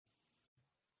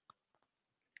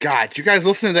God, did you guys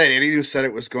listen to that idiot who said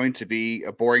it was going to be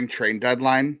a boring trade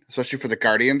deadline, especially for the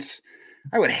Guardians?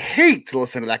 I would hate to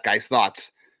listen to that guy's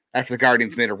thoughts after the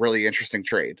Guardians made a really interesting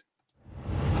trade.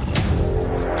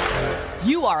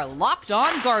 You are Locked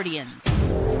On Guardians,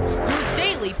 your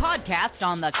daily podcast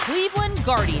on the Cleveland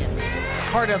Guardians,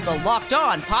 part of the Locked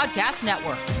On Podcast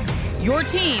Network, your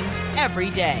team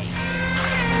every day.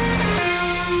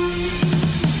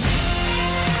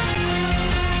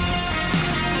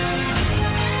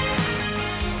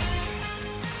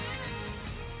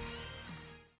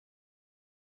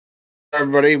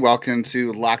 Everybody, welcome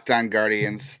to Locked On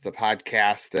Guardians, the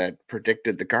podcast that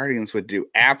predicted the Guardians would do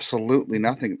absolutely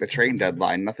nothing at the trade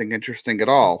deadline, nothing interesting at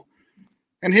all.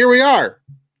 And here we are,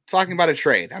 talking about a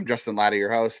trade. I'm Justin Latta,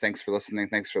 your host. Thanks for listening.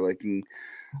 Thanks for liking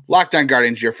Locked On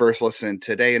Guardians, your first listen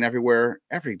today and everywhere,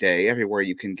 every day, everywhere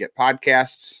you can get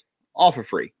podcasts, all for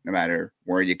free, no matter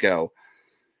where you go.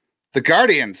 The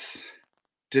Guardians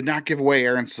did not give away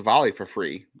Aaron Civale for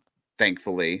free,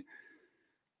 thankfully.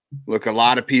 Look, a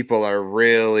lot of people are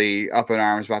really up in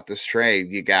arms about this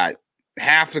trade. You got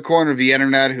half the corner of the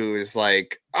internet who is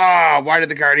like, why did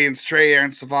the Guardians trade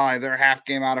Aaron Civale? They're a half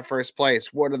game out of first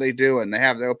place. What are they doing? They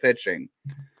have no pitching.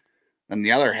 And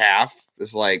the other half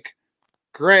is like,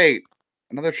 great,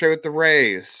 another trade with the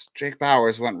Rays. Jake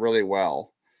Bauers went really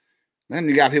well. Then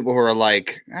you got people who are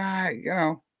like,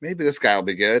 maybe this guy will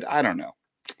be good. I don't know.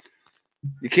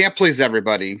 You can't please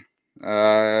everybody.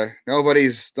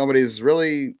 Nobody's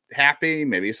really happy.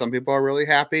 Maybe some people are really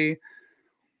happy.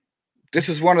 This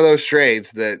is one of those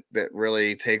trades that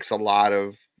really takes a lot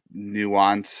of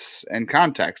nuance and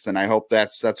context, and I hope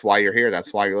that's why you're here.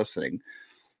 That's why you're listening.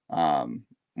 I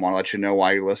want to let you know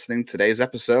why you're listening. Today's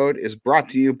episode is brought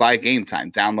to you by Game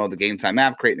Time. Download the Game Time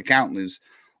app, create an account, and lose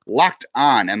Locked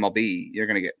On MLB. You're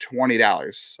going to get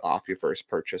 $20 off your first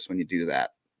purchase when you do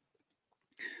that.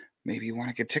 Maybe you want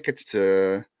to get tickets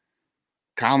to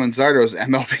Kyle Manzardo's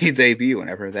MLB debut,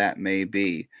 whenever that may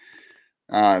be.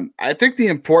 I think the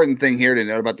important thing here to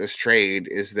note about this trade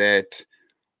is that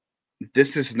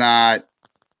this is not.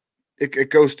 It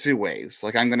goes two ways.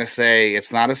 Like I'm going to say,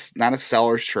 it's not a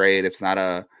seller's trade. It's not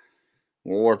a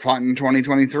we're punting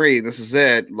 2023. This is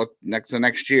it. Look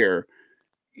next year.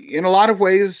 In a lot of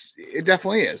ways, it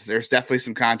definitely is. There's definitely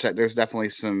some content. There's definitely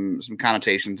some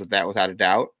connotations of that, without a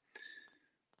doubt.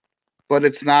 But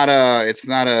it's not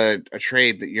a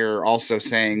trade that you're also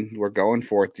saying we're going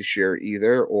for it this year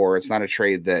either, or it's not a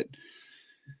trade that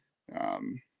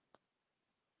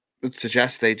it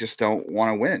suggests they just don't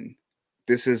want to win.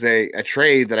 This is a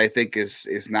trade that I think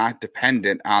is not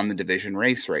dependent on the division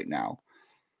race right now.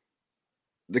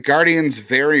 The Guardians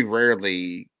very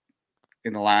rarely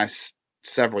in the last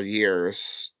several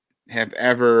years have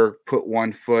ever put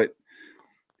one foot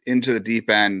into the deep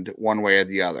end one way or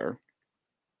the other.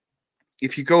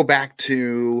 If you go back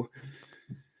to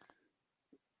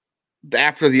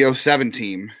after the 07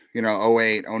 team,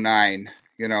 08, 09,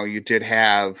 you did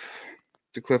have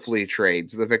the Cliff Lee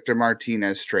trades, the Victor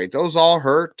Martinez trades. Those all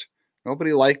hurt.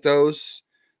 Nobody liked those.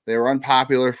 They were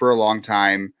unpopular for a long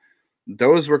time.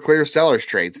 Those were clear sellers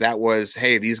trades. That was,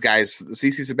 hey, these guys, the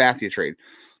CC Sabathia trade,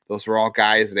 those were all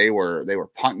guys they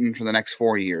were punting for the next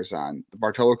 4 years on. The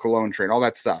Bartolo Colon trade, all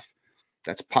that stuff.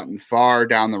 That's punting far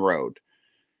down the road.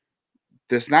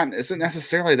 This isn't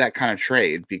necessarily that kind of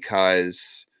trade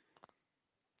because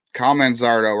Kyle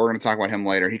Manzardo, we're going to talk about him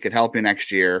later, he could help you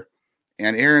next year.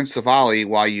 And Aaron Civale,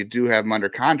 while you do have him under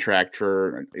contract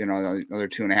for another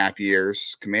 2.5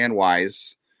 years,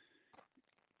 command-wise,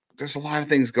 there's a lot of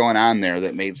things going on there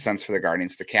that made sense for the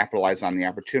Guardians to capitalize on the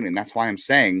opportunity. And that's why I'm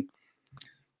saying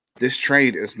this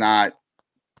trade is not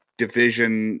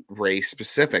division race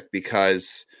specific,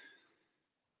 because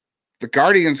the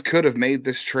Guardians could have made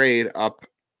this trade up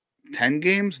 10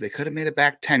 games. They could have made it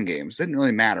back 10 games. Didn't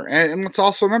really matter. And let's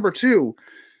also remember, too,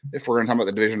 if we're going to talk about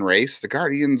the division race, the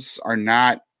Guardians are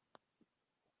not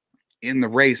in the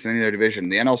race in any other division.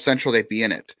 The NL Central, they'd be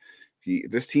in it. If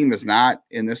this team is not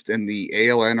in the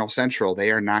AL NL Central,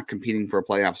 they are not competing for a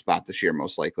playoff spot this year,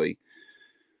 most likely.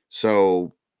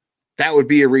 So that would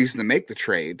be a reason to make the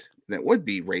trade. That would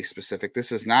be race specific.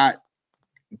 This is not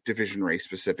division race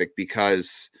specific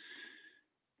because,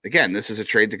 again, this is a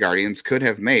trade the Guardians could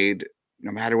have made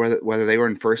no matter whether they were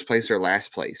in first place or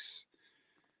last place.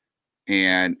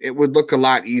 And it would look a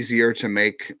lot easier to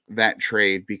make that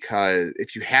trade because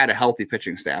if you had a healthy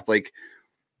pitching staff, like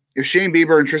if Shane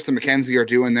Bieber and Tristan McKenzie are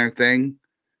doing their thing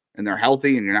and they're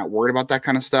healthy and you're not worried about that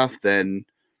kind of stuff, then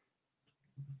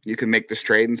you can make this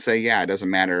trade and say, yeah, it doesn't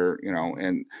matter,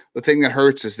 And the thing that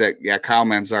hurts is that, Kyle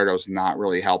Manzardo's not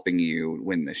really helping you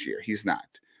win this year. He's not.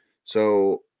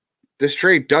 So this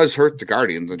trade does hurt the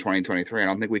Guardians in 2023. I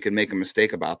don't think we can make a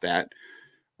mistake about that.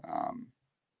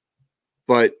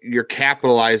 But you're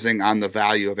capitalizing on the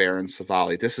value of Aaron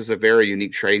Civale. This is a very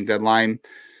unique trading deadline.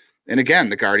 And again,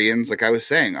 the Guardians, like I was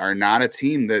saying, are not a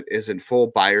team that is in full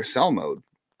buy or sell mode.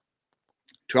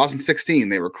 2016,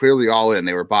 they were clearly all in.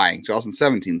 They were buying.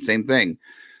 2017, same thing.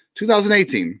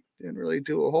 2018, didn't really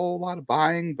do a whole lot of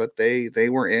buying, but they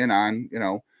were in on,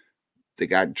 they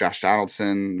got Josh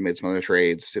Donaldson, made some other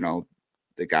trades.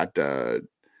 They got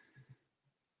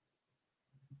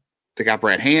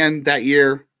Brad Hand that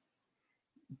year.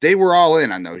 They were all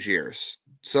in on those years.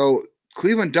 So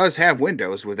Cleveland does have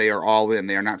windows where they are all in.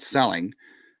 They are not selling,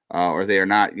 or they are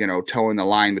not, towing the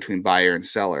line between buyer and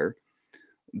seller.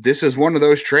 This is one of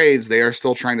those trades. They are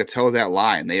still trying to toe that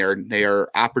line. They are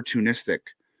opportunistic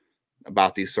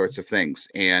about these sorts of things.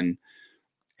 And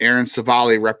Aaron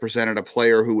Civale represented a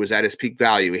player who was at his peak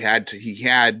value. He had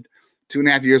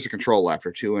 2.5 years of control left,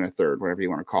 or 2 1/3, whatever you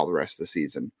want to call the rest of the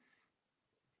season.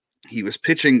 He was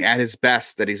pitching at his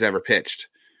best that he's ever pitched.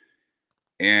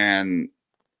 And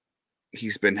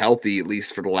he's been healthy, at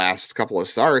least for the last couple of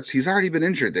starts. He's already been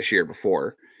injured this year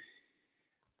before.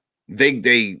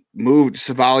 They moved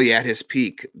Civale at his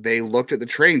peak. They looked at the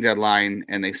trading deadline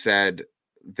and they said,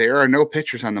 there are no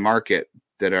pitchers on the market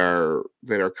that are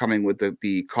coming with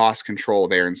the cost control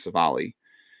of Aaron Civale.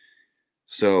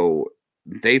 So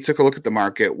they took a look at the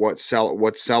market, what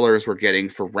sellers were getting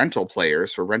for rental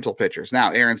players, for rental pitchers.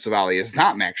 Now, Aaron Civale is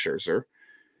not Max Scherzer.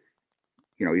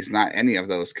 He's not any of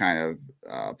those kind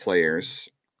of players.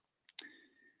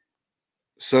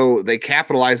 So they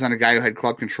capitalized on a guy who had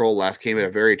club control left, came at a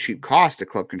very cheap cost at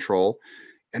club control,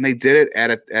 and they did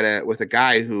it with a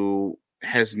guy who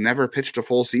has never pitched a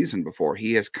full season before.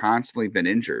 He has constantly been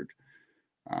injured.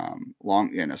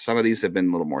 Some of these have been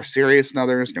a little more serious than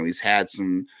others. He's had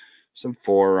some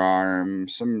forearm,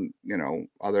 some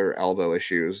other elbow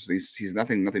issues. He's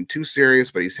nothing too serious,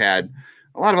 but he's had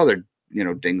a lot of other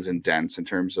dings and dents in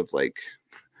terms of like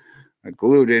a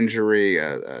glute injury,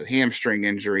 a hamstring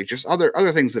injury, just other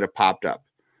things that have popped up.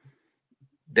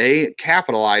 They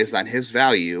capitalized on his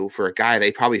value for a guy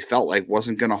they probably felt like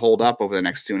wasn't going to hold up over the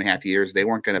next 2.5 years. They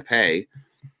weren't going to pay.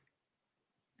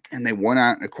 And they went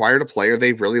out and acquired a player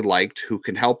they really liked who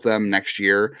can help them next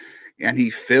year. And he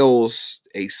fills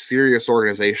a serious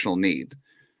organizational need.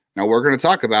 Now we're going to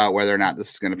talk about whether or not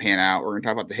this is going to pan out. We're going to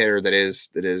talk about the hitter that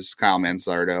is Kyle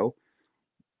Manzardo.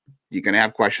 You're going to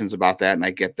have questions about that, and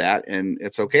I get that. And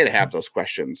it's okay to have those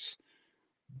questions.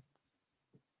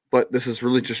 But this is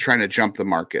really just trying to jump the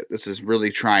market. This is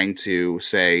really trying to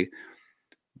say,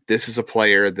 this is a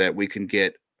player that we can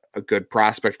get a good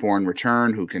prospect for in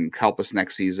return who can help us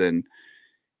next season.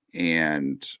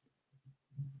 And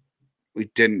we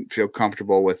didn't feel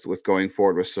comfortable with going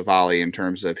forward with Civale in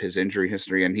terms of his injury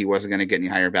history, and he wasn't going to get any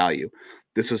higher value.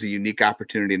 This was a unique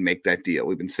opportunity to make that deal.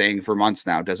 We've been saying for months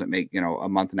now, doesn't make, a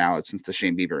month now since the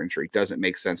Shane Bieber injury, doesn't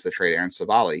make sense to trade Aaron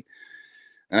Civale.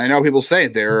 And I know people say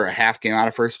they're a half game out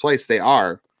of first place. They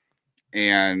are.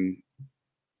 And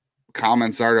Kyle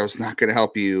Manzardo is not going to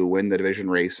help you win the division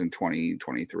race in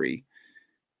 2023.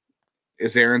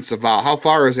 Is Aaron Civale, how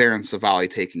far is Aaron Civale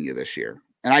taking you this year?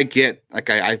 And I get, like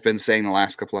I've been saying the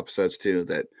last couple episodes too,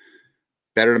 that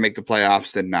better to make the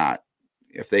playoffs than not.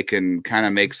 If they can kind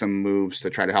of make some moves to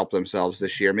try to help themselves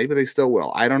this year, maybe they still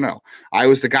will. I don't know. I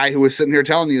was the guy who was sitting here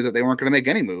telling you that they weren't going to make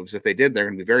any moves. If they did, they're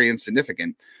going to be very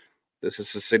insignificant. This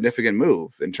is a significant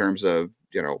move in terms of,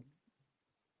 the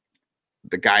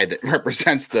guy that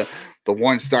represents the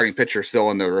one starting pitcher still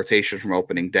in the rotation from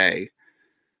opening day.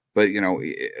 But,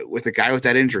 with a guy with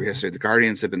that injury history, the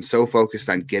Guardians have been so focused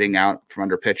on getting out from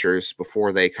under pitchers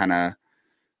before they kind of,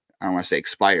 I don't want to say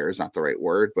expire is not the right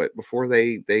word, but before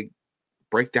they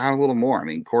break down a little more. I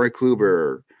mean, Corey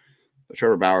Kluber, the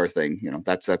Trevor Bauer thing,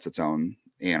 that's its own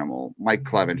animal. Mike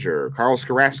Clevenger, Carlos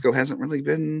Carrasco hasn't really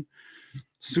been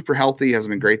super healthy,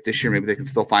 hasn't been great this year. Maybe they can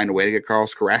still find a way to get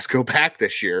Carlos Carrasco back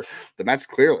this year. The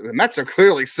Mets are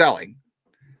clearly selling.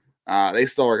 They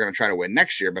still are going to try to win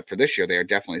next year, but for this year, they are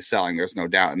definitely selling. There's no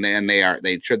doubt. And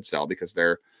they should sell because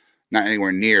they're not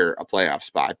anywhere near a playoff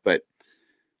spot. But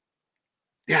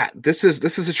yeah, this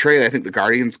is a trade I think the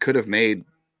Guardians could have made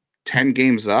 10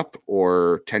 games up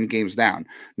or 10 games down.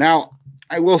 Now,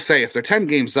 I will say if they're 10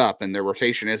 games up and their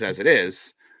rotation is as it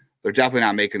is, they're definitely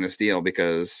not making this deal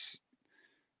because,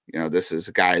 this is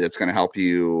a guy that's going to help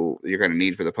you. You're going to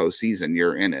need for the postseason.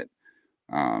 You're in it.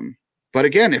 But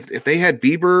again, if they had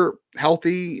Bieber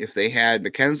healthy, if they had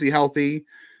McKenzie healthy,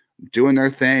 doing their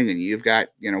thing, and you've got,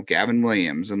 Gavin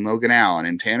Williams and Logan Allen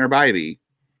and Tanner Bybee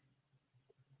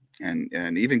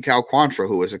and even Cal Quantrill,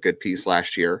 who was a good piece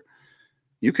last year,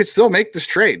 you could still make this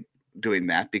trade. doing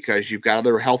that because you've got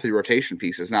other healthy rotation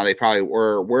pieces. Now they probably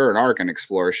were and are going to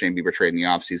explore a Shane Bieber trade in the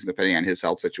offseason, depending on his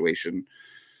health situation.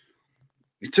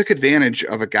 You took advantage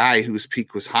of a guy whose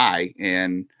peak was high,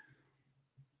 and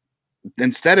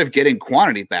instead of getting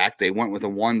quantity back, they went with a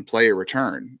one-player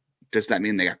return. Does that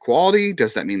mean they got quality?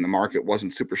 Does that mean the market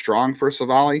wasn't super strong for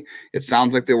Civale? It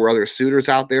sounds like there were other suitors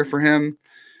out there for him.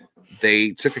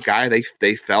 They took a guy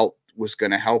they felt was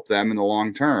going to help them in the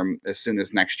long term as soon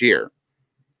as next year.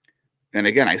 And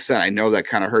again, I know that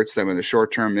kind of hurts them in the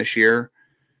short term this year,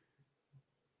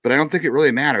 but I don't think it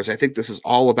really matters. I think this is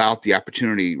all about the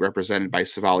opportunity represented by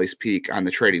Civale's peak on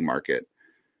the trading market.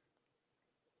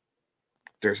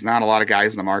 There's not a lot of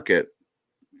guys in the market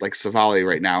like Civale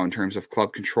right now in terms of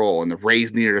club control, and the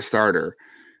Rays needed a starter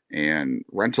and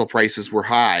rental prices were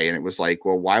high. And it was like,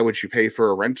 well, why would you pay for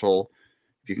a rental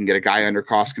if you can get a guy under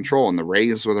cost control? And the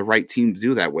Rays were the right team to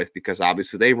do that with, because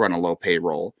obviously they run a low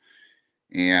payroll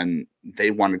and they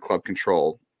wanted club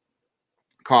control,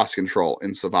 cost control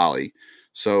in Civale.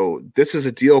 So this is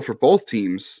a deal for both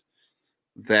teams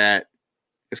that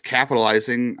is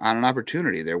capitalizing on an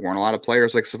opportunity. There weren't a lot of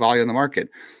players like Civale on the market.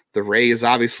 The Rays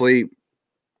obviously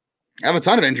have a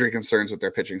ton of injury concerns with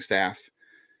their pitching staff.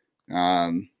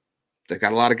 They've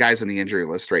got a lot of guys on the injury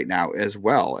list right now, as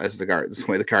well as the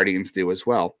way the Guardians do as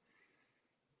well.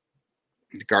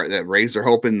 The Rays are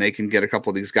hoping they can get a couple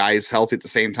of these guys healthy at the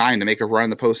same time to make a run in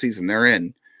the postseason. They're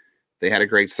in. They had a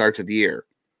great start to the year.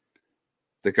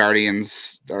 The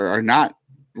Guardians are not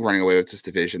running away with this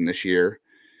division this year.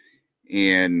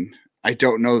 And I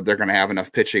don't know that they're going to have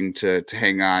enough pitching to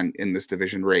hang on in this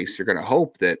division race. You're going to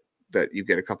hope that you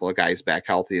get a couple of guys back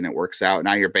healthy and it works out.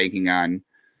 Now you're banking on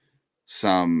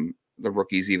the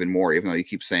rookies even more, even though you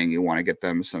keep saying you want to get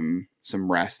them some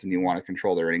rest and you want to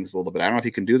control their innings a little bit. I don't know if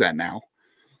you can do that now.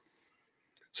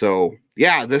 So,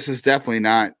 yeah, this is definitely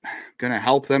not going to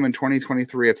help them in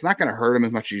 2023. It's not going to hurt them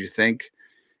as much as you think.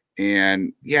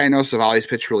 And, yeah, I know Civale's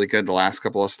pitched really good the last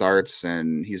couple of starts,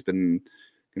 and he's been,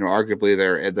 arguably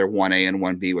their 1A and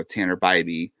 1B with Tanner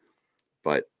Bybee.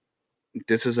 But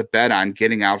this is a bet on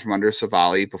getting out from under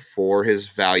Civale before his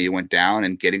value went down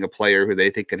and getting a player who they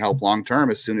think can help long-term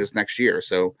as soon as next year.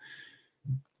 So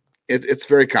it's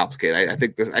very complicated. I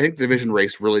think the division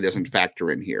race really doesn't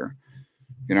factor in here.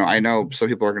 I know some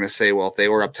people are going to say, well, if they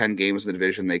were up 10 games in the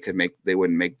division, they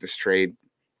wouldn't make this trade.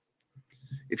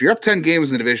 If you're up 10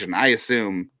 games in the division, I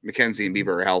assume McKenzie and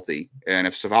Bieber are healthy. And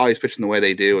if Civale's pitching the way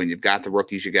they do and you've got the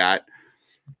rookies you got,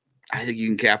 I think you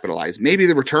can capitalize. Maybe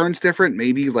the return's different.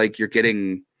 Maybe like you're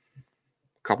getting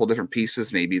a couple different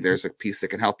pieces. Maybe there's a piece that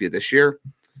can help you this year.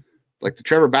 Like the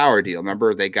Trevor Bauer deal.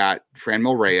 Remember, they got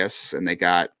Franmil Reyes and they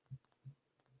got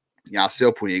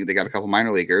Yasiel Puig. They got a couple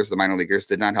minor leaguers. The minor leaguers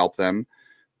did not help them.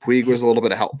 Puig was a little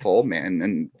bit helpful, man,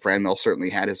 and Franmil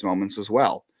certainly had his moments as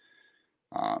well.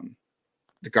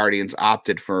 The Guardians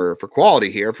opted for quality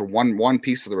here, for one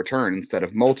piece of the return instead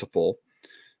of multiple.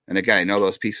 And again, I know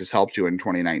those pieces helped you in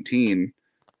 2019,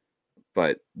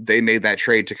 but they made that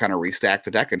trade to kind of restack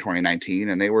the deck in 2019,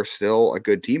 and they were still a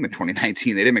good team in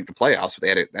 2019. They didn't make the playoffs, but they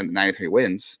had 93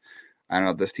 wins. I don't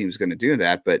know if this team's going to do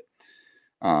that, but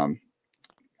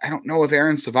I don't know if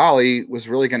Aaron Civale was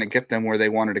really going to get them where they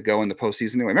wanted to go in the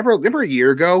postseason anyway. Remember a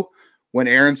year ago when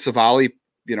Aaron Civale,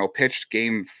 pitched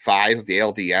game 5 of the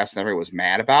LDS and everyone was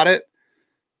mad about it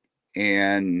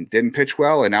and didn't pitch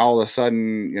well. And now all of a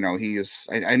sudden,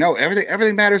 I know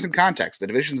everything matters in context. The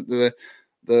divisions,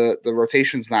 the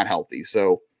rotation's not healthy.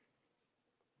 So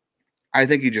I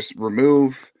think you just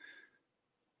remove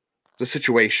the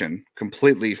situation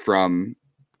completely from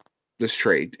this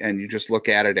trade. And you just look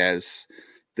at it as,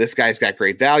 this guy's got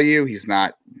great value. He's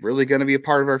not really going to be a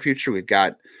part of our future. We've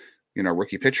got,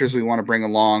 rookie pitchers we want to bring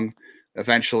along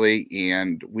eventually,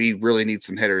 and we really need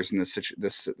some hitters in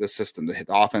this system. The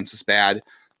offense is bad.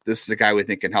 This is a guy we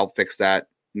think can help fix that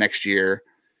next year,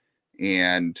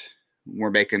 and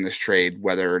we're making this trade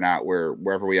whether or not we're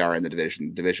wherever we are in the division.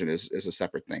 The division is a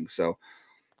separate thing. So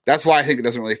that's why I think it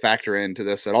doesn't really factor into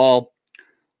this at all.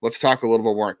 Let's talk a little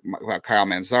bit more about Kyle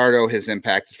Manzardo, his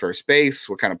impact at first base,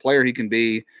 what kind of player he can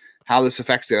be, how this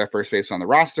affects the other first base on the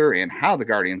roster, and how the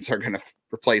Guardians are going to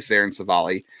replace Aaron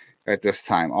Civale at this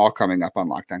time, all coming up on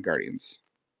Locked On Guardians.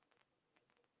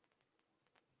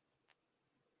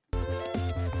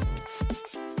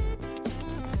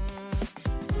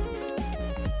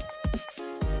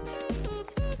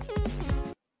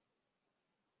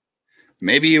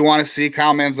 Maybe you want to see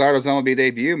Kyle Manzardo's MLB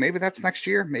debut. Maybe that's next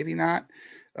year. Maybe not.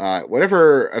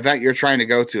 Whatever event you're trying to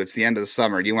go to, it's the end of the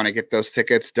summer. You want to get those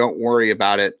tickets. Don't worry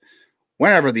about it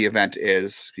whenever the event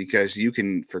is, because you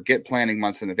can forget planning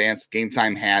months in advance. Game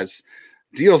Time has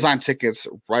deals on tickets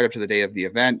right up to the day of the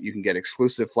event. You can get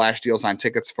exclusive flash deals on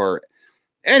tickets for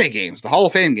any games. The Hall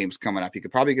of Fame games coming up. You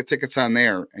could probably get tickets on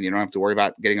there, and you don't have to worry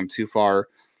about getting them too far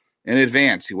in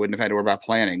advance. You wouldn't have had to worry about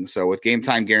planning. So with Game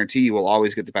Time Guarantee, you will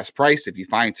always get the best price. If you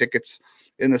find tickets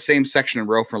in the same section and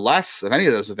row for less of any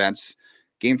of those events,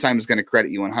 Game Time is going to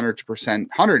credit you 100%,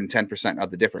 110%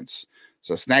 of the difference.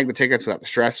 So snag the tickets without the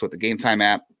stress with the Game Time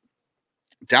app.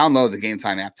 Download the Game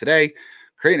Time app today.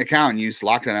 Create an account and use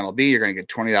Locked On MLB. You're going to get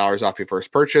 $20 off your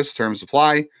first purchase. Terms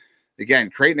apply. Again,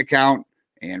 create an account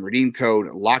and redeem code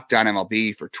Locked On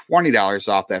MLB for $20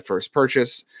 off that first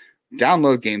purchase.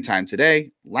 Download Game Time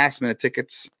today. Last minute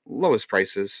tickets, lowest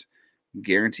prices,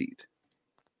 guaranteed.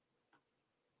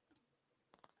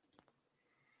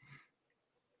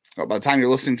 Well, by the time you're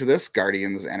listening to this,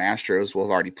 Guardians and Astros will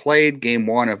have already played game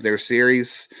one of their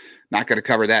series. Not going to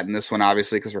cover that in this one,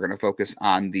 obviously, because we're going to focus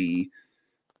on the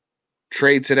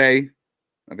trade today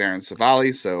of Aaron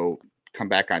Civale. So come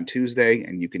back on Tuesday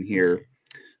and you can hear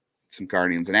some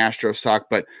Guardians and Astros talk.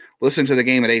 But listen to the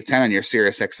game at 8:10 on your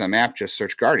SiriusXM app. Just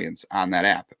search Guardians on that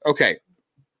app. Okay.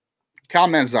 Cal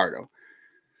Manzardo.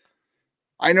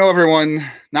 I know everyone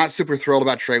not super thrilled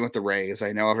about trading with the Rays.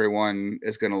 I know everyone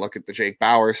is going to look at the Jake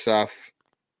Bauer stuff.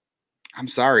 I'm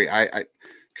sorry. I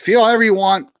feel however you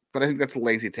want, but I think that's a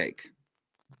lazy take.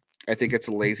 I think it's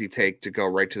a lazy take to go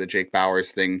right to the Jake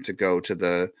Bauers thing, to go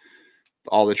to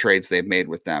all the trades they've made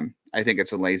with them. I think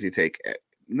it's a lazy take.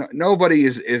 Nobody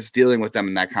is dealing with them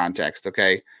in that context,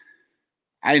 okay?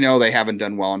 I know they haven't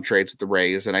done well in trades with the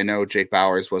Rays, and I know Jake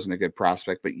Bauers wasn't a good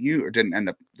prospect, but you didn't end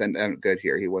up good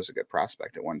here. He was a good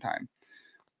prospect at one time.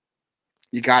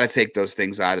 You got to take those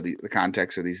things out of the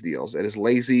context of these deals. It is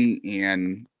lazy,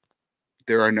 and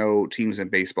there are no teams in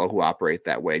baseball who operate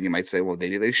that way. And you might say, well,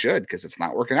 maybe they should because it's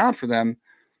not working out for them.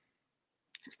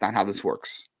 It's not how this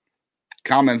works.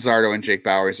 Cal Manzardo and Jake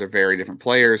Bauers are very different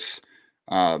players.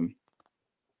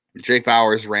 Jake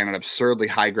Bauers ran an absurdly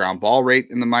high ground ball rate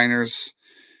in the minors.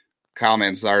 Cal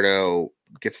Manzardo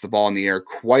gets the ball in the air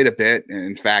quite a bit. And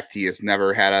in fact, he has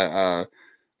never had a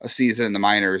season in the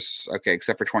minors, okay,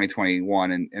 except for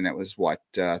 2021. And it was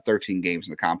 13 games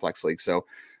in the complex league. So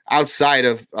outside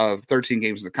of 13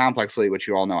 games in the complex league, which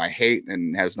you all know I hate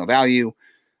and has no value,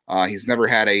 he's never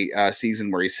had a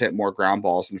season where he's hit more ground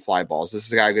balls than fly balls. This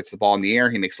is a guy who gets the ball in the air.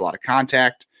 He makes a lot of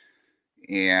contact.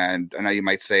 And I know you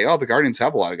might say, oh, the Guardians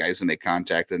have a lot of guys that make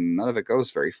contact, and none of it goes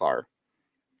very far.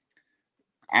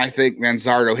 I think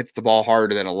Manzardo hits the ball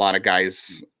harder than a lot of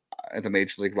guys at the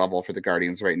major league level for the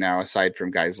Guardians right now, aside from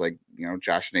guys like,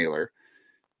 Josh Naylor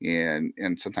and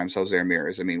sometimes Jose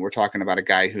Ramirez. I mean, we're talking about a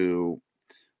guy who,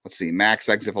 let's see, max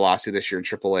exit velocity this year in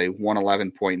AAA,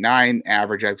 111.9.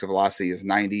 Average exit velocity is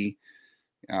 90.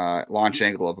 Launch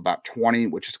angle of about 20,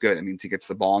 which is good. It means he gets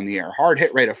the ball in the air. Hard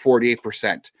hit rate of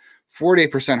 48%.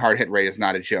 48% hard hit rate is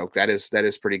not a joke. That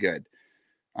is pretty good.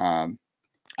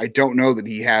 I don't know that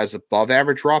he has above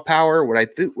average raw power. What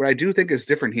I do think is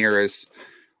different here is,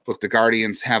 look, the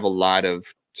Guardians have a lot of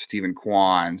Stephen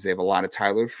Kwans. They have a lot of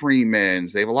Tyler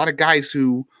Freemans. They have a lot of guys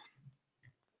who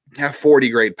have 40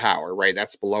 grade power, right?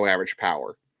 That's below average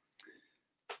power.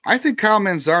 I think Kyle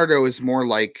Manzardo is more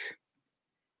like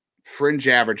fringe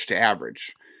average to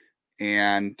average.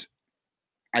 And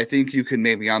I think you can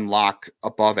maybe unlock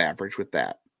above average with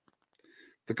that.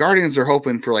 The Guardians are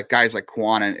hoping for like guys like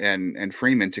Kwan and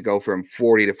Freeman to go from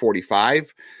 40 to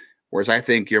 45, whereas I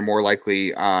think you're more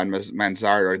likely on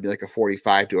Manzardo to be like a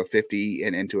 45 to a 50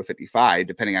 and into a 55,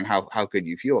 depending on how good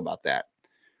you feel about that.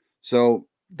 So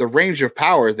the range of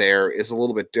power there is a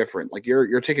little bit different. Like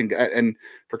you're taking, and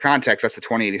for context, that's the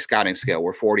 20/80 scouting scale,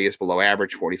 where 40 is below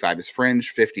average, 45 is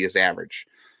fringe, 50 is average.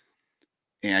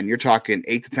 And you're talking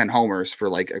 8 to 10 homers for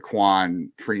like a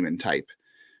Kwan Freeman type.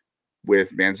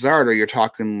 With Manzardo, you're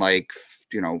talking like,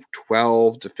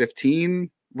 12 to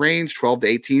 15 range, 12 to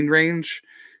 18 range.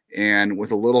 And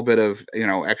with a little bit of,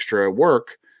 extra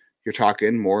work, you're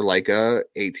talking more like a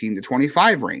 18 to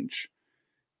 25 range.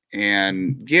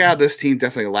 And yeah, this team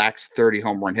definitely lacks 30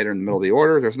 home run hitter in the middle of the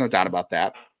order. There's no doubt about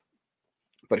that.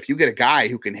 But if you get a guy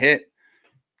who can hit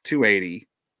 280,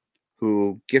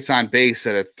 who gets on base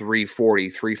at a 340,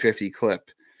 350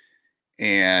 clip,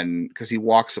 and because he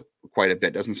walks quite a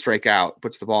bit, doesn't strike out,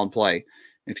 puts the ball in play.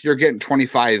 If you're getting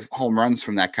 25 home runs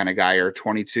from that kind of guy, or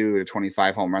 22 to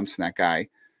 25 home runs from that guy,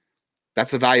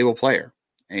 that's a valuable player.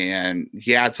 And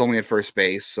yeah, it's only at first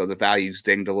base, so the value's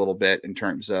dinged a little bit in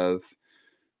terms of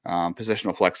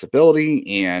positional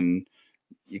flexibility, and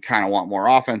you kind of want more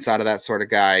offense out of that sort of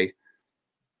guy.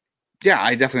 Yeah,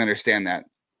 I definitely understand that.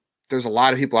 There's a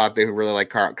lot of people out there who really like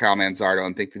Kyle Manzardo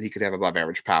and think that he could have above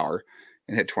average power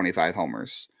and hit 25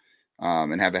 homers.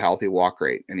 and have a healthy walk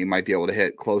rate. And he might be able to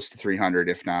hit close to 300,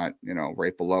 if not,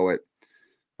 right below it.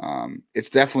 It's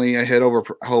definitely a hit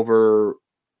over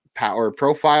power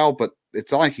profile, but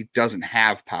it's not like he doesn't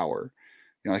have power.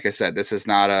 Like I said, this is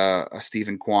not a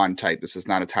Stephen Kwan type. This is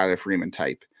not a Tyler Freeman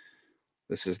type.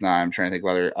 This is not, I'm trying to think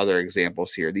of other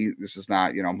examples here. This is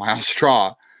not, Miles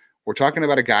Straw. We're talking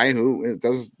about a guy who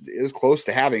is close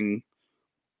to having,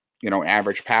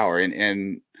 average power.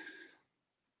 And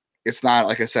it's not,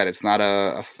 like I said, it's not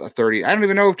a 30. I don't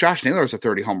even know if Josh Naylor is a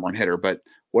 30 home run hitter, but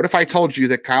what if I told you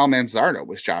that Kyle Manzardo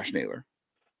was Josh Naylor?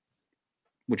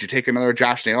 Would you take another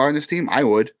Josh Naylor on this team? I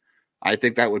would. I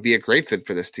think that would be a great fit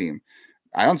for this team.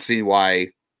 I don't see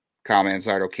why Kyle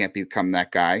Manzardo can't become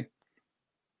that guy.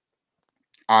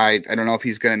 I don't know if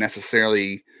he's going to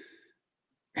necessarily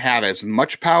have as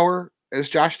much power as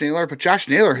Josh Naylor, but Josh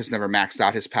Naylor has never maxed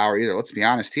out his power either. Let's be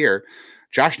honest here.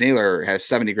 Josh Naylor has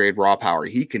 70 grade raw power.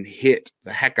 He can hit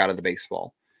the heck out of the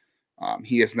baseball.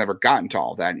 He has never gotten to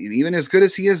all that. And even as good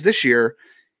as he is this year,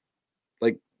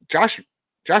 like Josh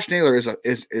Naylor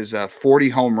is a 40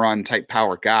 home run type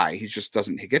power guy. He just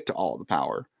doesn't get to all of the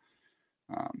power.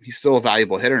 He's still a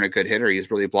valuable hitter and a good hitter.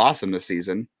 He's really blossomed this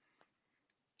season.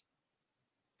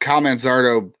 Kyle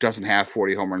Manzardo doesn't have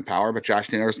 40 home run power, but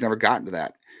Josh Naylor has never gotten to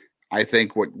that. I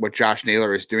think what Josh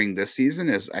Naylor is doing this season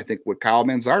is, I think, what Kyle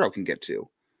Manzardo can get to.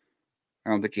 I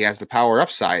don't think he has the power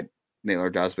upside Naylor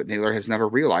does, but Naylor has never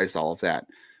realized all of that.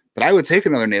 But I would take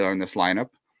another Naylor in this lineup.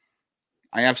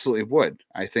 I absolutely would.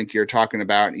 I think you're talking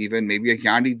about even maybe a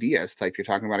Yandy Diaz type. You're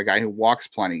talking about a guy who walks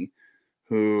plenty,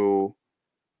 who,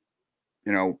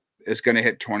 is going to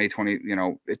hit 20.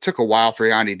 It took a while for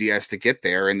Yandy Diaz to get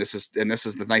there. And this is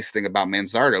the nice thing about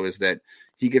Manzardo is that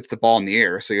he gets the ball in the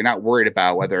air. So you're not worried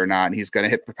about whether or not he's going to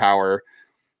hit for power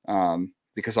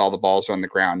because all the balls are on the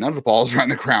ground. None of the balls are on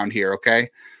the ground here. Okay.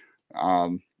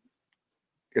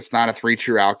 It's not a 3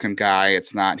 true outcome guy.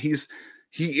 It's not, he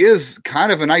is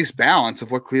kind of a nice balance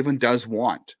of what Cleveland does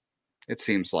want. It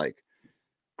seems like,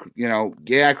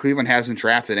 Cleveland hasn't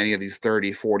drafted any of these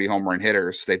 30, 40 home run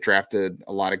hitters. They've drafted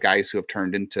a lot of guys who have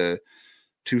turned into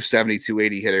 270,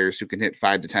 280 hitters who can hit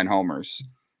 5 to 10 homers.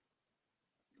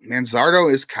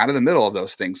 Manzardo is kind of the middle of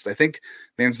those things. I think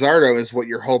Manzardo is what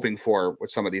you're hoping for with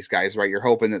some of these guys, right? You're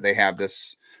hoping that they have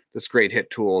this great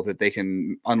hit tool that they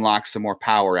can unlock some more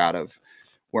power out of.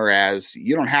 Whereas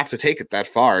you don't have to take it that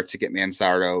far to get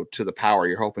Manzardo to the power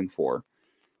you're hoping for.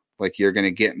 Like you're going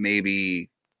to get maybe,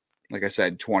 like I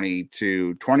said, 20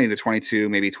 to 22,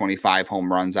 maybe 25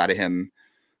 home runs out of him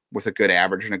with a good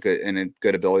average and a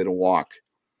good ability to walk.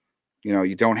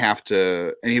 You don't have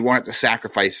to, and you won't have to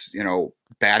sacrifice,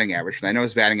 batting average. And I know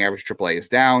his batting average AAA is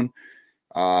down.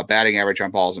 Batting average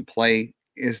on balls in play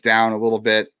is down a little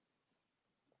bit,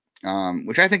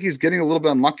 which I think he's getting a little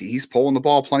bit unlucky. He's pulling the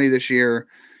ball plenty this year.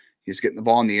 He's getting the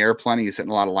ball in the air plenty. He's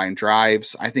hitting a lot of line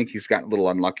drives. I think he's gotten a little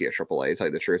unlucky at AAA, to tell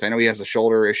you the truth. I know he has a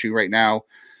shoulder issue right now.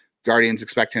 Guardians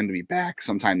expect him to be back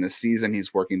sometime this season.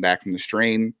 He's working back from the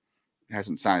strain.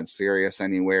 Hasn't sounded serious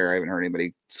anywhere. I haven't heard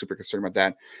anybody super concerned about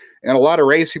that. And a lot of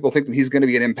Rays people think that he's going to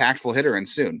be an impactful hitter and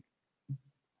soon.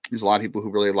 There's a lot of people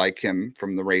who really like him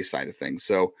from the Rays side of things.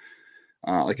 So,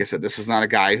 like I said, this is not a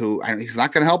guy who he's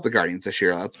not going to help the Guardians this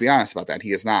year. Let's be honest about that.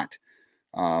 He is not.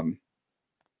 And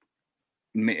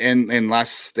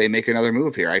unless they make another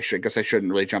move here, I guess I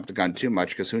shouldn't really jump the gun too much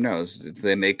because who knows? Do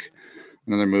they make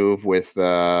another move with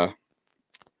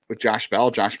Josh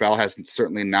Bell? Josh Bell has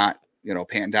certainly not,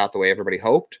 panned out the way everybody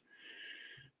hoped.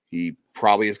 He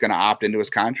probably is going to opt into his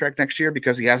contract next year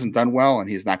because he hasn't done well and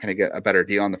he's not going to get a better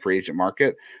deal on the free agent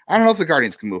market. I don't know if the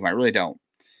Guardians can move him. I really don't.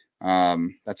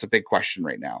 That's a big question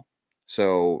right now.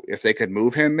 So if they could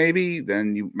move him, maybe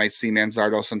then you might see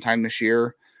Manzardo sometime this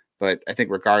year. But I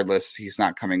think regardless, he's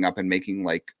not coming up and making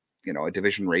a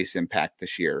division race impact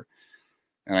this year.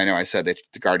 And I know I said that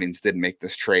the Guardians did make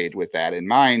this trade with that in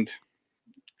mind.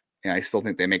 And I still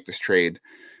think they make this trade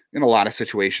in a lot of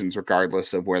situations,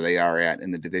 regardless of where they are at in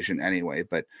the division anyway.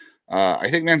 But I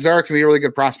think Manzardo can be a really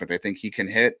good prospect. I think he can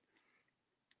hit.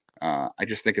 I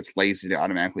just think it's lazy to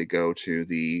automatically go to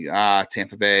the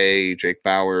Tampa Bay, Jake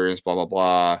Bauers, blah, blah,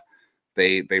 blah.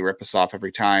 They rip us off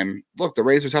every time. Look, the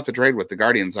Rays are tough to trade with. The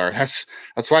Guardians are. That's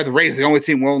why the Rays are the only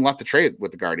team willing left to trade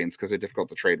with the Guardians because they're difficult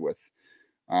to trade with.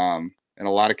 In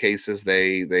a lot of cases,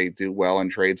 they do well in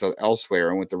trades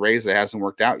elsewhere. And with the Rays, it hasn't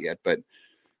worked out yet. But,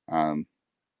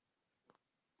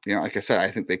 like I said,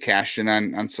 I think they cashed in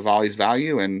on Civale's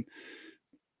value. And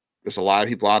there's a lot of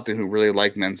people out there who really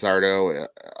like Manzardo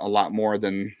a lot more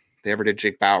than they ever did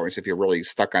Jake Bauers, if you're really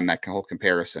stuck on that whole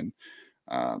comparison.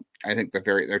 I think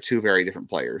they're two very different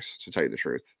players, to tell you the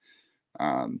truth.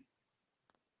 And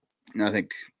I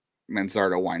think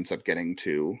Manzardo winds up getting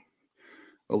to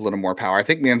a little more power. I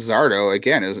think Manzardo,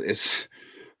 again, is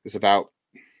about,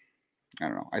 I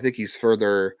don't know, I think he's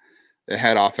further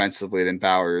ahead offensively than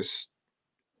Bowers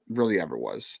really ever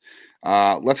was.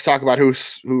 Let's talk about who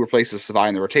replaces Civale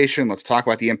in the rotation. Let's talk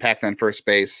about the impact on first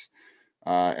base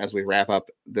as we wrap up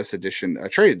this edition, a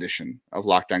trade edition of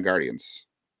Locked On Guardians.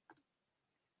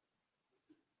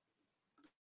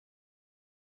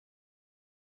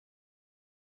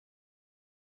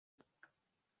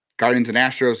 Guardians and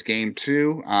Astros Game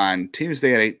 2 on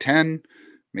Tuesday at 8:10.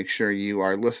 Make sure you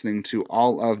are listening to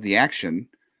all of the action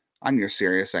on your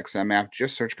SiriusXM app.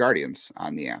 Just search Guardians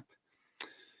on the app.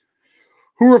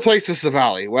 Who replaces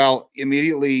Civale? Well,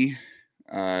 immediately,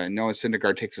 Noah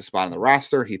Syndergaard takes a spot on the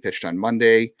roster. He pitched on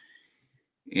Monday.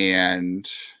 And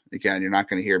again, you're not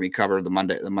going to hear me cover the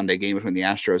Monday game between the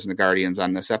Astros and the Guardians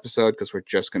on this episode because we're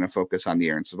just going to focus on the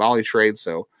Aaron Civale trade.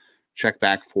 So check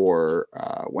back for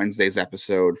Wednesday's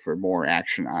episode for more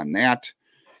action on that.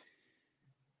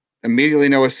 Immediately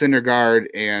Noah Syndergaard,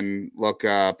 and look,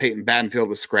 Peyton Battenfield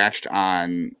was scratched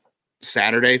on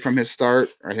Saturday from his start,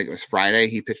 or I think it was Friday.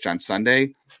 He pitched on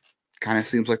Sunday. Kind of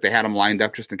seems like they had him lined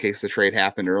up just in case the trade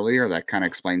happened earlier. That kind of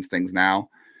explains things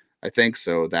now, I think.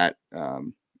 So that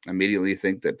immediately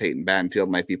think that Peyton Battenfield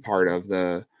might be part of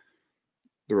the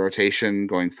rotation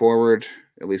going forward,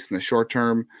 at least in the short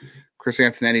term. Chris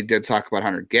Antonetti did talk about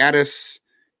Hunter Gaddis.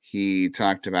 He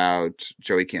talked about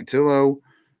Joey Cantillo.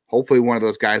 Hopefully one of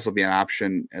those guys will be an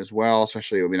option as well,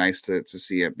 especially it would be nice to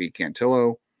see it be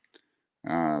Cantillo.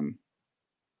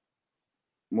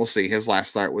 We'll see. His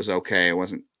last start was okay. It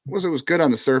was good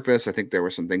on the surface. I think there were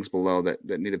some things below that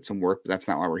needed some work, but that's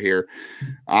not why we're here.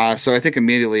 So I think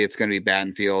immediately it's going to be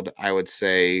Battenfield. I would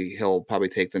say he'll probably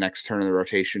take the next turn of the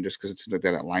rotation just because it seems like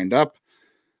they got lined up.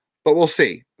 But we'll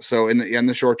see. So in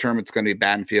the short term, it's going to be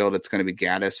Battenfield. It's going to be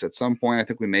Gaddis. At some point, I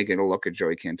think we may get a look at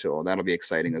Joey Cantillo. That'll be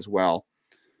exciting as well.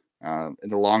 In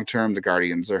the long term, the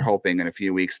Guardians are hoping in a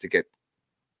few weeks to get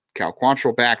Cal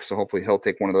Quantrill back. So hopefully he'll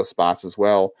take one of those spots as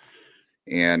well.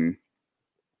 And,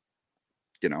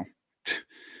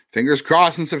 fingers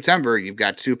crossed in September, you've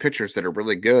got two pitchers that are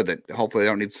really good that hopefully they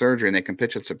don't need surgery and they can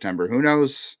pitch in September. Who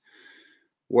knows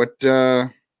what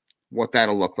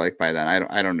that'll look like by then?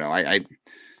 I don't know.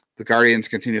 The Guardians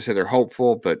continue to say they're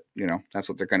hopeful, but that's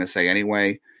what they're going to say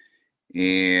anyway.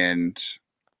 And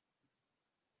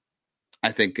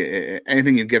I think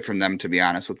anything you get from them, to be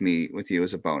honest with you,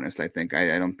 is a bonus. I think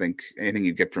I don't think anything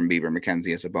you get from Bieber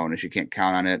McKenzie is a bonus. You can't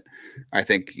count on it. I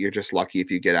think you're just lucky if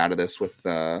you get out of this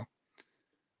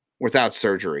without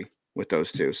surgery with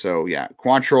those two. So yeah,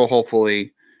 Quantrill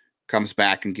hopefully comes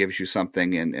back and gives you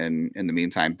something. And in the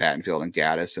meantime, Battenfield and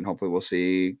Gaddis, and hopefully we'll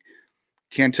see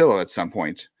Cantillo at some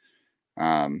point.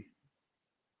 Guardians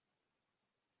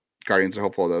are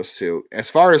hopeful of those two. As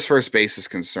far as first base is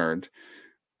concerned,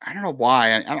 I don't know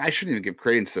why. I shouldn't even give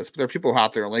credence to this, but there are people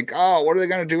out there like, oh, what are they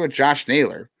going to do with Josh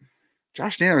Naylor?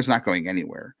 Josh Naylor is not going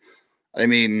anywhere. I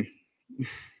mean,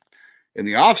 in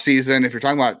the offseason, if you're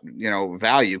talking about,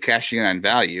 value, cashing in on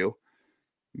value,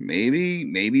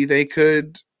 maybe they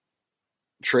could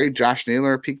trade Josh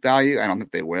Naylor at peak value. I don't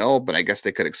think they will, but I guess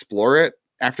they could explore it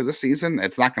after the season.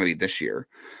 It's not going to be this year.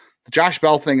 The Josh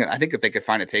Bell thing, I think if they could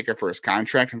find a taker for his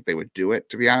contract, I think they would do it,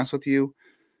 to be honest with you.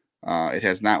 It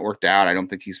has not worked out. I don't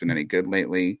think he's been any good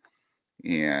lately,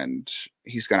 and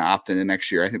he's going to opt in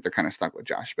next year. I think they're kind of stuck with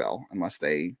Josh Bell unless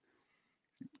would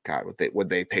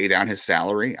they pay down his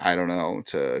salary? I don't know,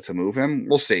 to move him.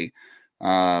 We'll see.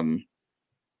 I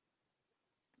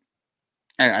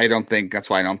don't think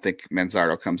that's why I don't think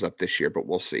Manzardo comes up this year, but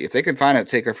we'll see. If they can find a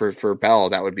taker for Bell,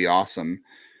 that would be awesome.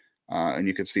 And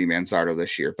you could see Manzardo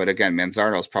this year. But again,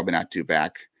 Manzardo is probably not due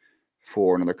back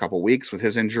for another couple of weeks with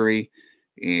his injury.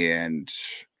 And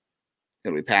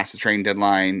it'll be past the trade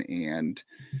deadline, and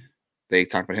they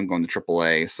talked about him going to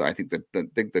AAA. So I think that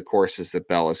the course is that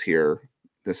Bell is here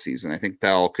this season. I think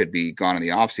Bell could be gone in the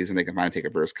offseason. They can finally take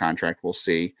a for his contract. We'll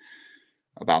see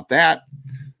about that.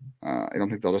 I don't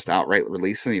think they'll just outright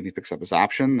release him if he picks up his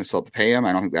option. They still have to pay him.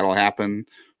 I don't think that'll happen.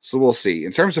 So we'll see.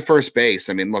 In terms of first base,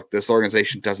 I mean, look, this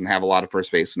organization doesn't have a lot of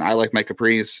first basemen. I like Mike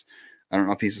Caprice. I don't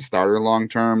know if he's a starter long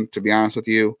term, to be honest with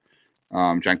you.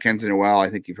 John Kensington, I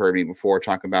think you've heard me before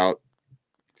talk about.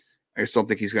 I just don't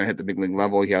think he's going to hit the big league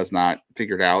level. He has not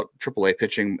figured out AAA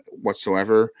pitching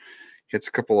whatsoever. Hits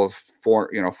a couple of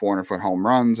 400-foot home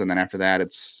runs, and then after that,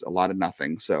 it's a lot of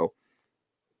nothing. So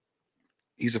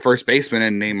he's a first baseman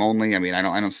in name only. I mean,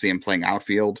 I don't see him playing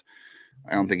outfield.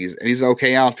 I don't think he's an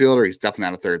okay outfielder. He's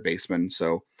definitely not a third baseman.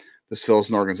 So this fills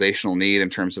an organizational need in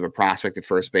terms of a prospect at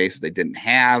first base they didn't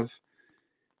have.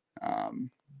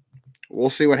 We'll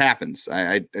see what happens.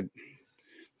 This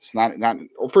It's not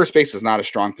first base is not a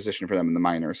strong position for them in the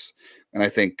minors. And I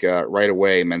think right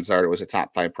away, Manzardo was a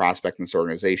top 5 prospect in this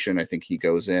organization. I think he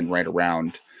goes in right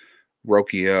around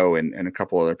Rocchio and a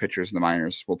couple other pitchers in the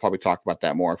minors. We'll probably talk about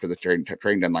that more after the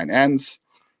trading deadline ends.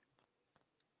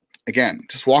 Again,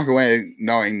 just walk away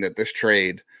knowing that this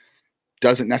trade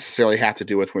doesn't necessarily have to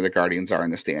do with where the Guardians are in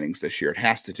the standings this year. It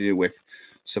has to do with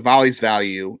Civale's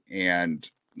value and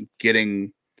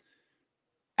getting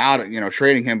out,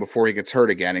 trading him before he gets hurt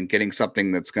again and getting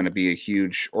something that's going to be a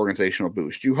huge organizational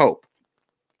boost. You hope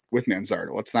with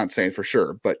Manzardo. Let's not say it for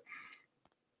sure, but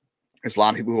there's a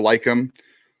lot of people who like him.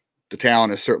 The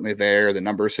talent is certainly there. The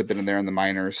numbers have been in there in the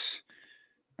minors.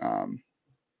 Hopefully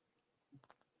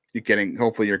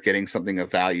you're getting something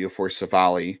of value for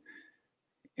Civale.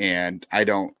 And I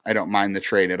don't mind the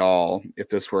trade at all if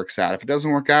this works out. If it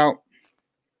doesn't work out,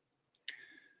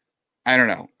 I don't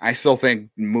know. I still think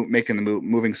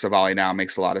moving Civale now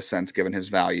makes a lot of sense given his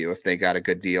value if they got a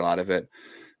good deal out of it.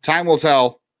 Time will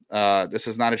tell. This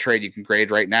is not a trade you can grade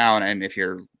right now. And if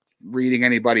you're reading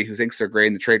anybody who thinks they're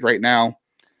grading the trade right now,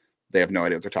 they have no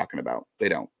idea what they're talking about. They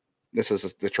don't. This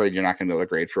is the trade you're not going to be able to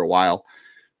grade for a while.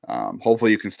 Hopefully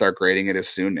you can start grading it as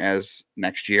soon as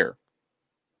next year.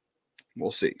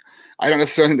 We'll see. I don't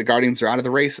necessarily think the Guardians are out of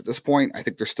the race at this point. I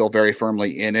think they're still very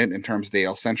firmly in it in terms of the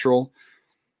AL Central.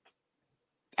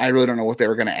 I really don't know what they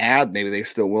were going to add. Maybe they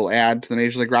still will add to the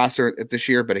Major League roster this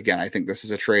year. But again, I think this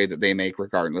is a trade that they make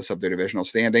regardless of their divisional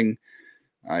standing.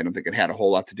 I don't think it had a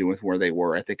whole lot to do with where they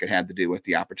were. I think it had to do with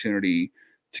the opportunity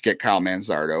to get Kyle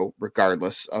Manzardo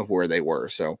regardless of where they were.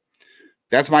 So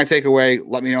that's my takeaway.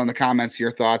 Let me know in the comments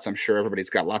your thoughts. I'm sure everybody's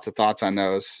got lots of thoughts on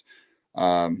those.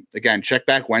 Again, check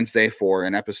back Wednesday for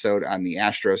an episode on the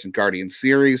Astros and Guardians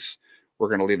series. We're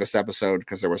going to leave this episode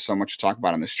because there was so much to talk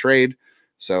about on this trade.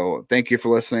 So thank you for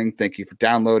listening. Thank you for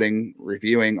downloading,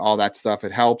 reviewing, all that stuff.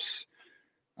 It helps.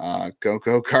 Go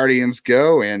Guardians,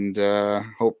 go, and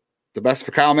hope the best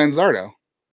for Kyle Manzardo.